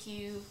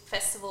LGBTQ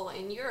festival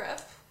in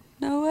Europe.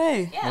 No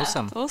way. Yeah.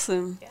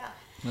 Awesome. Yeah.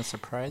 Not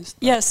surprised.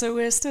 Yeah, so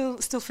we're still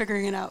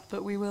figuring it out,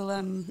 but we will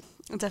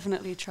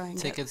definitely try and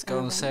tickets go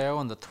on sale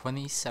on the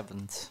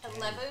 27th.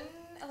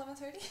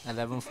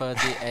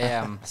 11:30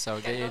 a.m. So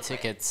get your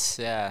tickets.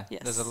 Yeah,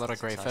 yes. There's a lot of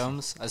great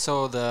films. I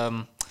saw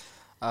the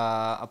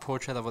A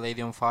Portrait of a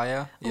Lady on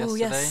Fire yesterday. Oh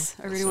yes,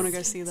 I really want to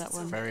go see that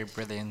one. Very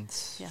brilliant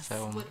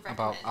film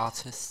about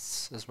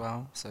artists as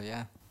well. So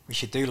yeah. We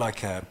should do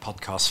like a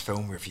podcast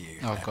film review.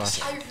 Oh gosh,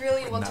 I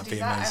really want to do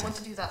that. Amazing? I want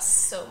to do that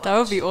so much. That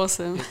would be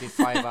awesome. It'd be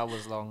 5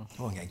 hours long.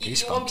 Oh, I'm getting you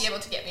won't be able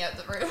to get me out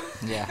of the room.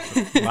 Yeah.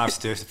 we might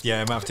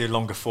have to do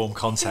longer form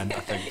content, I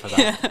think, for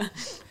that. Yeah.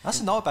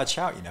 That's not a bad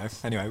shout,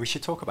 Anyway, we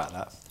should talk about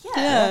that.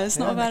 Yeah, it's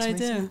not a bad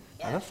idea.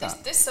 Yeah, I love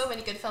that. There's so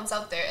many good films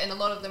out there, and a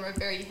lot of them are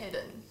very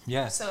hidden.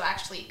 Yeah. So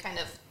actually kind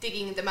of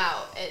digging them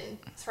out and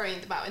throwing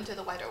them out into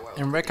the wider world.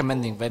 And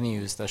recommending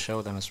venues that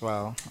show them as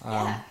well.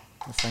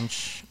 The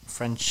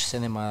French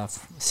cinema,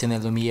 Ciné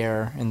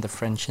Lumière in the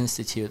French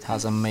Institute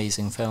has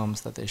amazing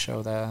films that they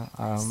show there,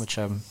 which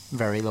are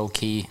very low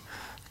key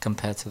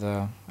compared to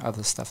the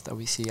other stuff that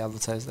we see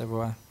advertised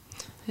everywhere.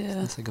 Yeah, so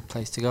that's a good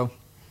place to go.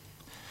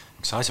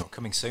 Exciting,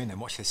 coming soon.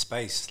 Then watch this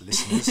space,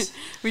 listeners.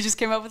 We just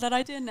came up with that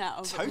idea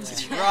now.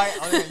 Totally right.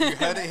 You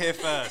heard it here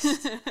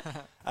first.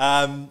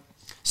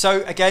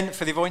 So again,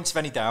 for the avoidance of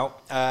any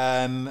doubt.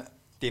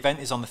 The event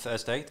is on the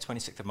Thursday,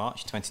 26th of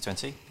March,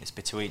 2020. It's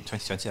between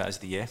 2020, that is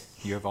the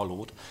year of our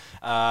Lord,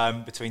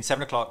 between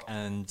 7 o'clock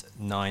and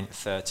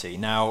 9:30.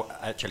 Now,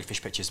 at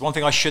Jellyfish Pictures, one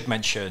thing I should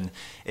mention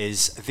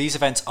is these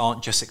events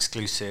aren't just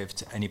exclusive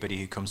to anybody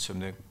who comes from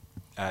the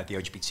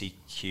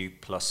LGBTQ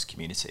plus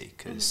community,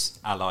 because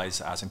allies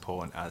are as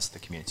important as the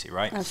community,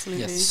 right?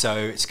 Absolutely. Yes. So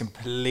it's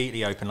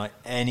completely open, like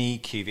any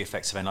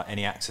QVFX event, like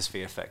any Access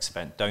VFX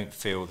event. Don't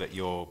feel that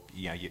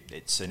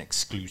it's an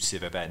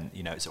exclusive event.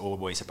 It's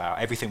always about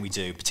everything we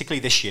do. Particularly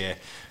this year,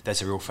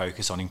 there's a real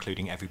focus on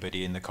including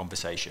everybody in the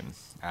conversation.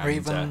 Or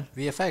even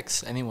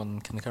VFX. Anyone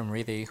can come,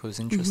 really, who's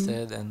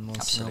interested and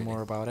wants to know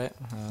more about it.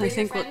 Bring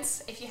your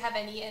friends, if you have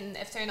any, and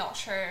if they're not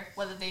sure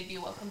whether they'd be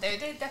welcome there,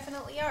 they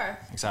definitely are.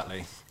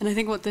 Exactly. And I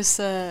think what this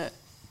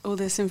all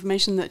this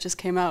information that just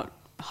came out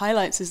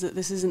highlights is that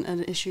this isn't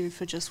an issue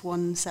for just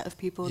one set of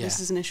people. This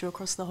is an issue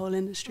across the whole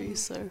industry.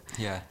 So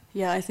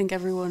I think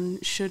everyone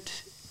should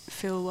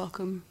feel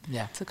welcome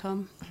to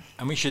come.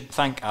 And we should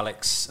thank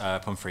Alex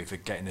Pumphrey for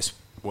getting this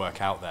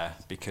work out there,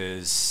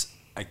 because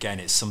again,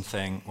 it's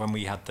something, when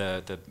we had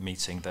the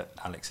meeting that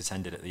Alex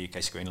attended at the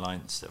UK Screen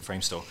Alliance at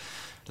Frame Store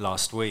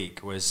last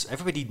week, was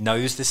everybody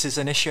knows this is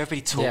an issue.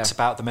 Everybody talks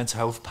about the mental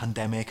health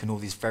pandemic and all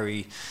these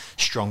very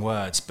strong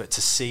words, but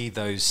to see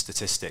those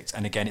statistics,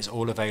 and again, it's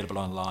all available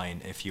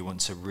online if you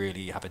want to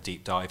really have a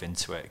deep dive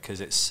into it,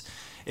 because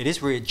it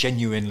is really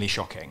genuinely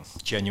shocking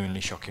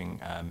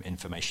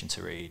information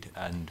to read,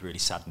 and really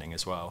saddening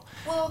as well.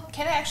 Well,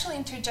 can I actually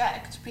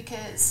interject?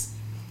 Because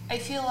I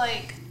feel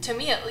like, to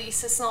me at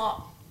least, it's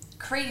not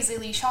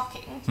crazily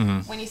shocking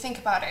when you think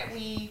about it.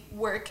 We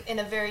work in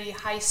a very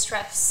high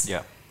stress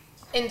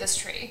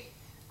industry,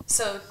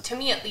 so to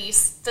me at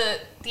least,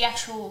 the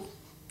actual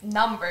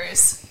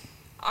numbers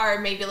are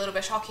maybe a little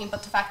bit shocking,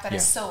 but the fact that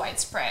it's so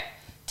widespread,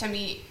 to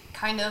me,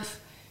 kind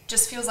of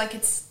just feels like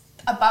it's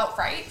about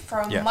right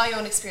from my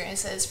own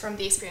experiences, from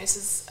the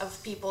experiences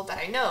of people that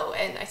I know.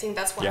 And I think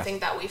that's one thing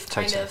that we've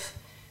kind of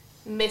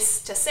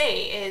miss to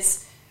say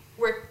is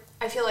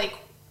I feel like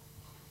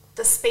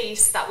the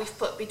space that we've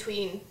put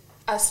between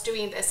us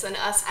doing this and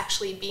us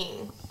actually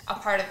being a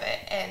part of it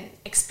and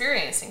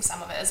experiencing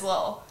some of it as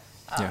well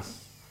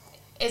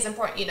is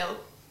important, you know,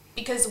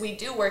 because we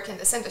do work in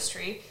this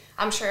industry.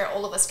 I'm sure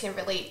all of us can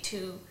relate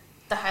to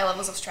the high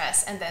levels of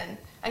stress and then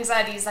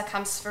anxieties that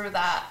comes through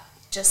that,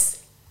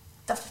 just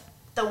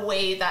the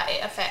way that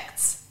it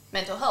affects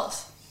mental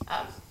health.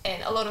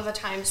 And a lot of the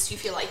times you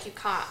feel like you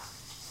can't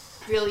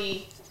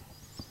really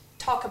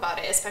talk about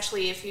it,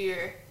 especially if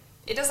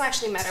it doesn't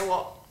actually matter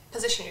what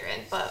position you're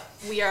in, but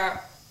we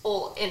are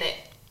all in it.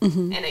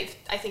 Mm-hmm. And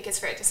I think it's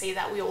fair to say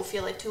that we all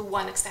feel it to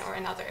one extent or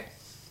another.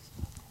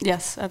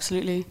 Yes,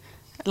 absolutely.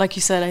 Like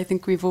you said, I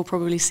think we've all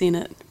probably seen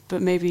it,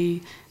 but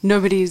maybe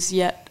nobody's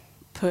yet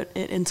put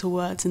it into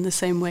words in the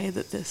same way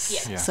that this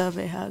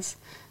survey has.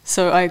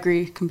 So I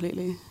agree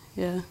completely.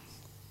 Yeah.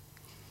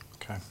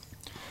 Okay.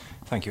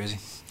 Thank you, Izzy.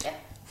 Yeah.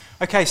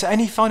 Okay, so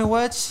any final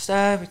words?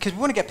 Because we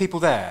want to get people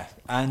there,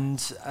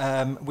 and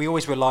we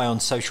always rely on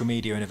social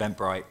media and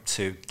Eventbrite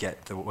to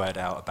get the word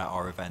out about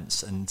our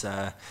events, and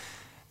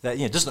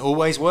that doesn't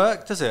always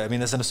work, does it? I mean,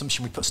 there's an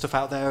assumption we put stuff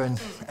out there, and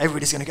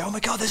everybody's going to go, "Oh my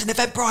God, there's an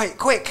Eventbrite!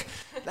 Quick,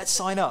 let's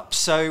sign up."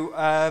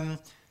 So,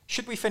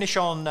 should we finish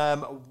on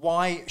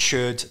why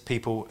should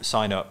people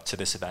sign up to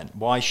this event?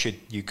 Why should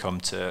you come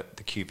to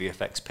the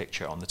QVFX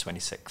picture on the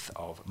 26th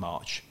of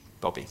March?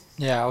 Bobby?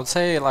 Yeah, I would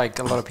say like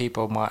a lot of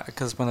people might,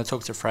 because when I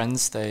talk to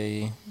friends,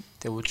 they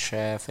would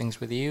share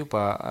things with you,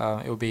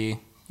 but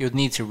you would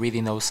need to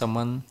really know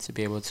someone to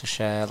be able to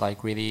share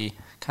like really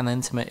kind of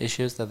intimate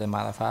issues that they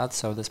might have had.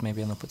 So this may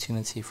be an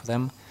opportunity for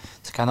them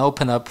to kind of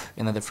open up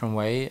in a different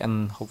way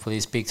and hopefully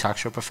speak to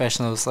actual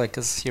professionals. Like,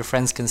 because your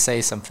friends can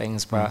say some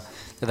things, but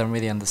they don't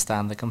really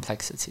understand the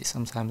complexity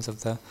sometimes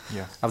of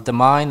the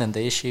mind and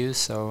the issues.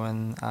 So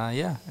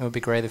it would be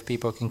great if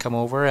people can come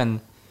over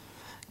and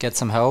get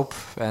some help,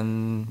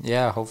 and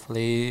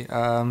hopefully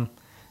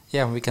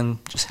we can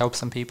just help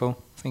some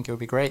people. I think it would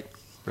be great.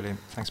 Brilliant.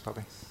 Thanks,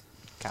 Bobby.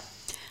 Kat?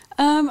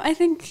 I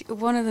think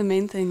one of the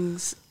main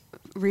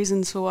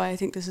reasons for why I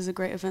think this is a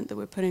great event that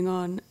we're putting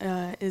on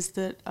is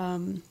that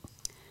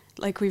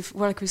like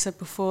we said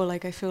before,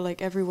 like I feel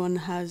like everyone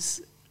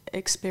has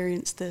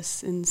experienced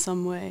this in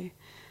some way,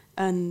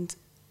 and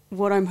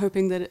what I'm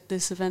hoping that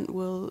this event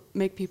will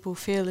make people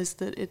feel is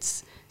that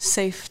it's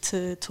safe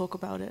to talk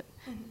about it.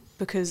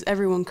 Because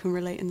everyone can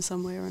relate in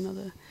some way or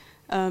another.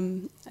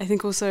 I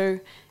think also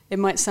it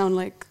might sound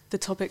like the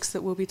topics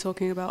that we'll be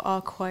talking about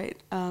are quite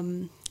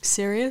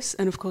serious,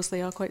 and of course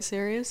they are quite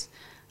serious,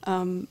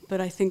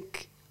 but I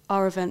think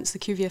our events, the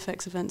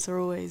QVFX events, are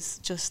always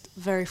just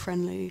very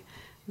friendly,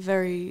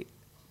 very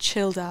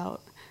chilled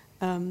out,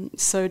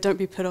 so don't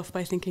be put off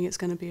by thinking it's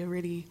going to be a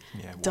really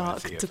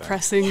dark,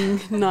 depressing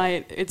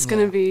night. It's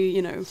going to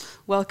be,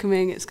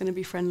 welcoming, it's going to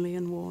be friendly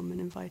and warm and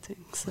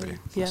inviting. So,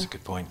 That's a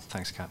good point.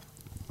 Thanks, Kat.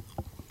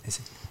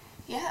 Izzy?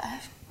 Yeah,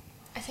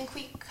 I think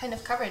we kind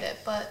of covered it,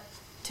 but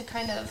to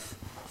kind of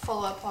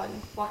follow up on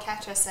what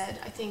Kat just said,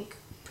 I think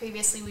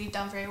previously we've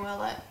done very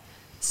well at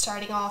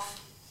starting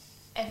off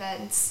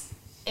events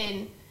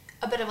in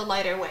a bit of a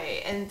lighter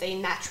way, and they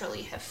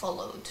naturally have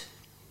followed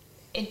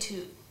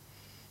into,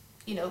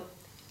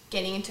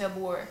 getting into a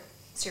more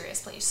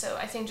serious place. So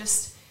I think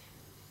just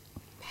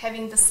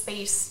having the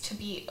space to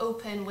be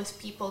open with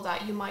people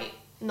that you might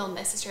not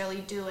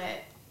necessarily do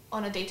it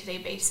on a day-to-day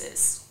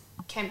basis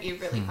can be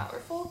really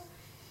powerful.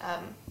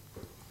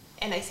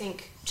 And I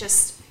think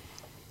just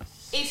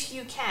if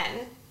you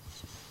can,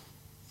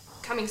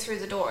 coming through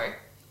the door,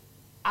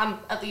 I'm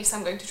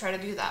going to try to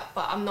do that,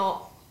 but I'm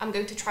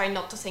going to try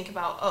not to think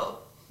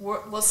about,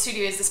 what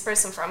studio is this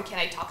person from? Can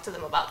I talk to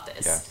them about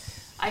this?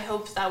 Yeah. I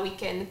hope that we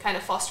can kind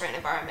of foster an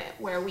environment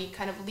where we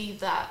kind of leave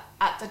that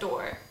at the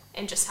door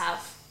and just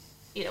have,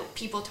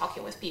 people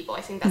talking with people.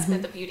 I think that's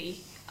been the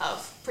beauty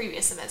of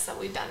previous events that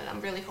we've done, and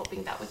I'm really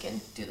hoping that we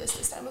can do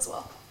this time as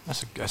well.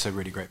 That's a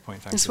really great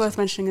point. Thanks. It's worth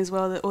mentioning as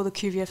well that all the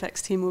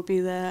QVFX team will be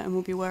there and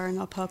we'll be wearing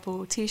our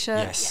purple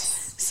t-shirts.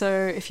 Yes. So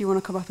if you want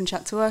to come up and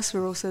chat to us,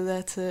 we're also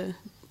there to,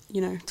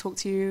 talk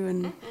to you,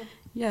 and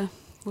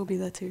we'll be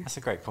there too. That's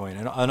a great point.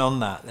 And on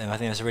that, I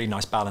think there's a really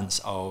nice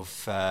balance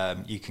of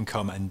you can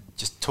come and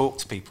just talk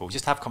to people,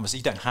 just have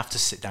conversations. You don't have to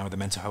sit down with a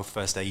mental health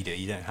first aider.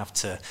 You don't have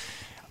to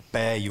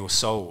bare your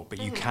soul,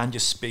 but you can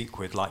just speak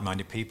with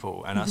like-minded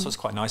people, and that's what's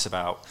quite nice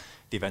about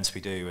the events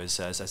we do.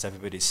 As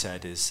everybody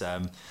said, is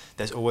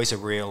there's always a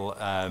real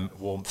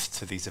warmth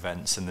to these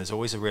events, and there's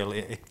always a real,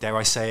 dare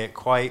I say it,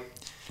 quite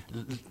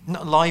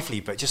not lively,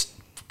 but just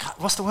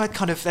what's the word?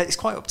 Kind of, it's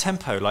quite up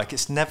tempo. Like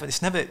it's never.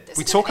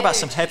 We talk about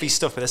some heavy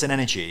stuff, but there's an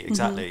energy,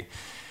 exactly.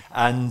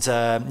 And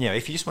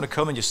if you just want to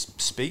come and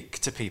just speak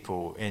to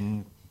people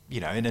in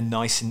a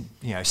nice and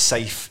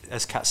safe,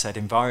 as Kat said,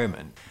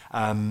 environment.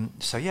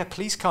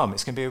 Please come.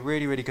 It's going to be a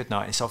really, really good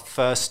night. It's our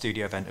first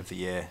studio event of the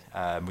year.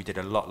 We did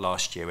a lot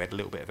last year. We had a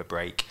little bit of a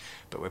break,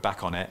 but we're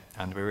back on it,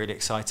 and we're really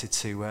excited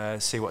to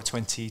see what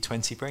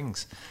 2020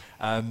 brings.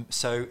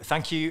 So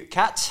thank you,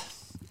 Kat.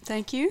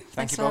 Thank you.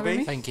 Thank you,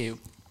 Bobby. Thank you.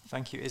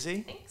 Thank you,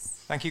 Izzy. Thanks.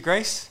 Thank you,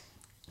 Grace.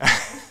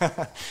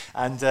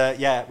 And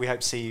we hope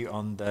to see you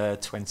on the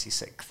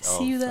 26th of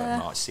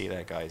March. See you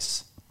there,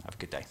 guys. Have a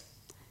good day.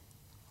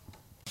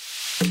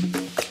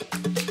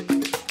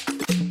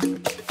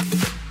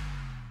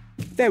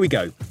 There we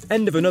go.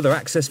 End of another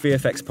Access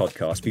VFX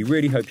podcast. We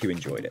really hope you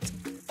enjoyed it.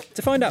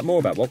 To find out more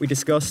about what we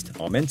discussed,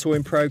 our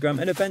mentoring programme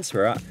and events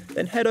we're at,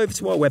 then head over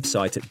to our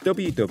website at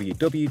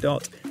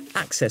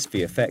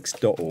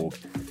www.accessvfx.org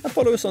and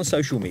follow us on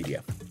social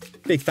media.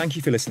 Big thank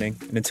you for listening,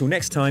 and until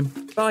next time,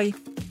 bye.